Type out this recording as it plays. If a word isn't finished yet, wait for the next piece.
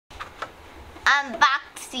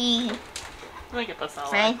Boxy. Let me get this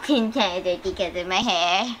all My tinted because of my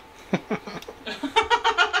hair.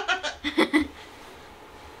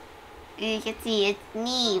 You can see it's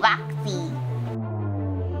me, Boxy.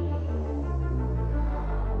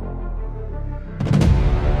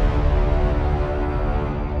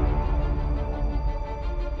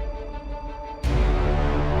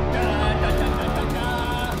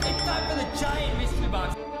 It's time for the Giant Mystery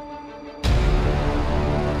Box.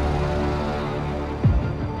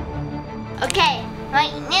 Okay,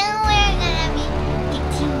 right now we're gonna be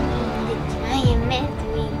continuing the Giant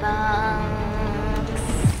Mystery Box.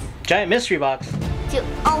 Giant Mystery Box. To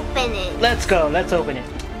open it. Let's go. Let's open it.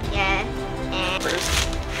 Yeah. And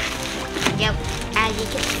yep, as you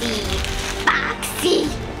can see, Boxy.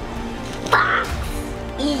 Boxy.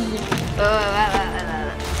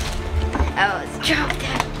 Oh, it's dropped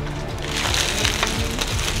out.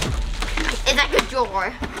 It's like a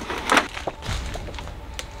drawer.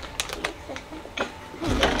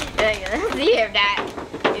 Let's hear that.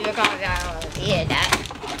 Let's hear that.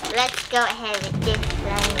 Let's go ahead with this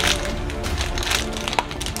one.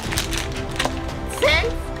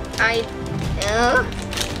 Since I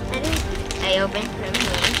opened from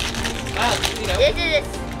here. Wow, This is a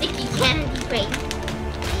sticky candy crate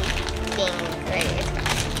thing. Right, it's got.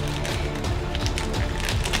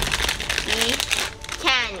 See?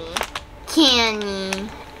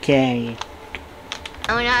 Canny. I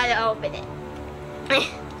don't know how to open it.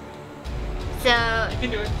 So, You can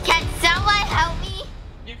do it. can someone help me?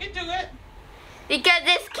 You can do it. Because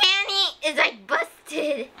this candy is like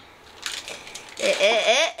busted.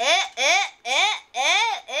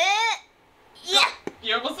 Yeah.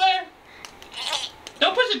 You almost there.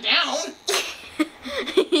 Don't push it down.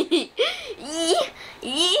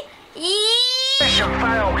 Mission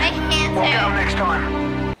failed. My hands We'll get 'em hurt. next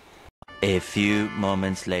time. A few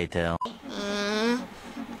moments later.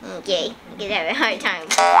 Okay, you can have a hard time.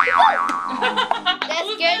 That's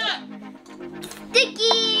Who's good. that?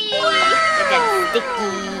 Sticky!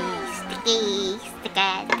 Sticky.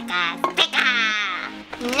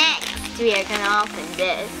 Next, we are gonna open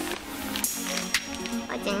this.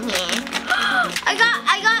 What's in here? I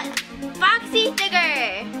got Boxy sticker.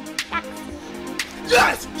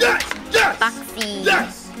 Yes! Boxy.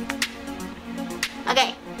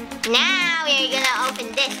 Okay, now we are gonna open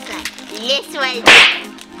this one. This one.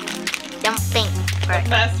 Don't think first.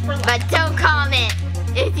 Best for last. But don't comment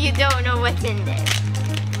if you don't know what's in there.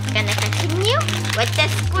 Gonna continue with the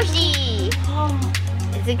squishy.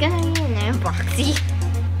 Is it gonna be in there? Boxy.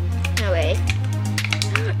 No way.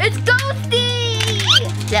 It's Ghosty!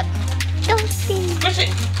 Look. Ghosty. Squish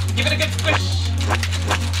it. Give it a good squish.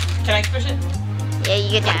 Can I squish it? Yeah, you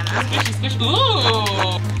get that, Mom. Squish, squish.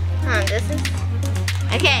 Ooh. This is...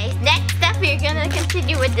 Okay, next up we're gonna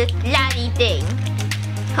continue with this bloody thing.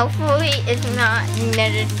 Hopefully it's not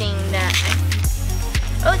another thing that...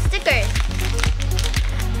 Oh, stickers!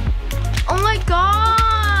 Oh my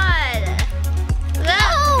god!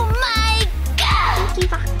 Oh my god! Thank you,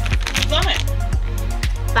 Boxy. What's on it?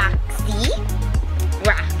 Boxy,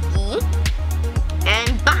 Rocky, and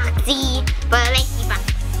Boxy, but LankyBox.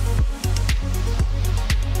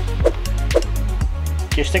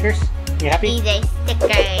 Your stickers? You happy? He's a sticker,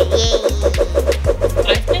 yay!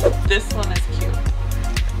 I think this one is cute.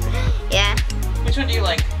 Yeah, Which one do you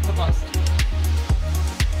like the most?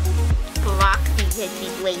 Boxy because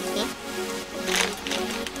he's waiting.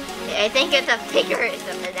 I think it's a figure or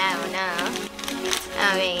something, I don't know.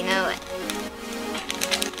 Okay, you know what?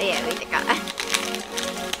 Yeah, we forgot.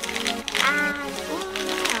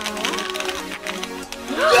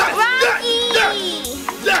 Rocky!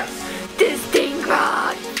 Yes! This thing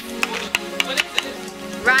rocks! What is it?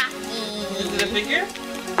 Rocky! Is it a figure?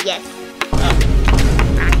 Yes. Oh.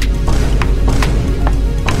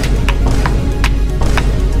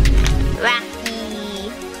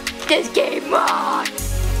 Rocky! This game rocks!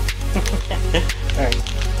 Alright.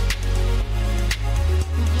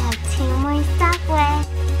 We have two more stuff left.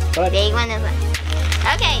 What? Big one is left.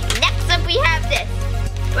 Okay, next up we have this.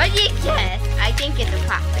 What do you guess? I think it's a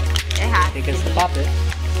Pop-It. It I has think to it's the be. Pop-It.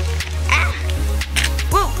 Ah!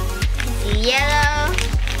 Woo! It's yellow.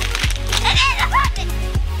 It is a Pop-It!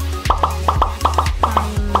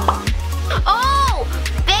 Oh!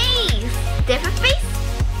 Face! Different face?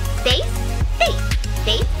 Face?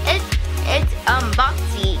 It's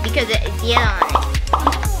Boxy because it's yellow on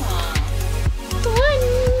it. One.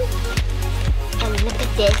 And look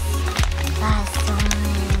at this. Last one.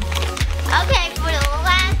 Okay, for the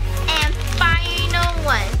last and final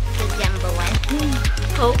one, the jumbo one.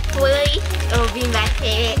 Hopefully, it will be my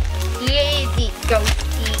favorite. Lazy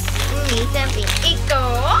Ghosty. Need something. It go.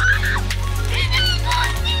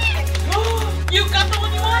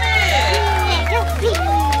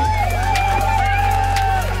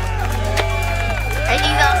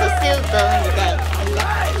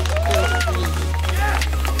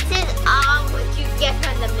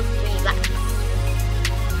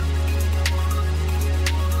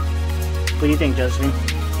 think, Josephine?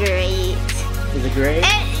 Great. Is it great?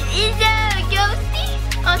 And is there a ghosty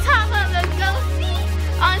on top of a ghosty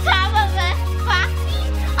on top of a boxy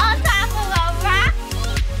on top of a rocky?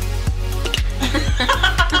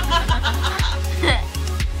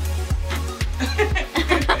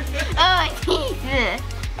 Oh, Jesus.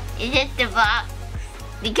 Is it the box?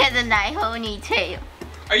 Because of that horny tail.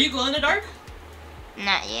 Are you glow in the dark?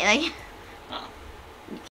 Not yet.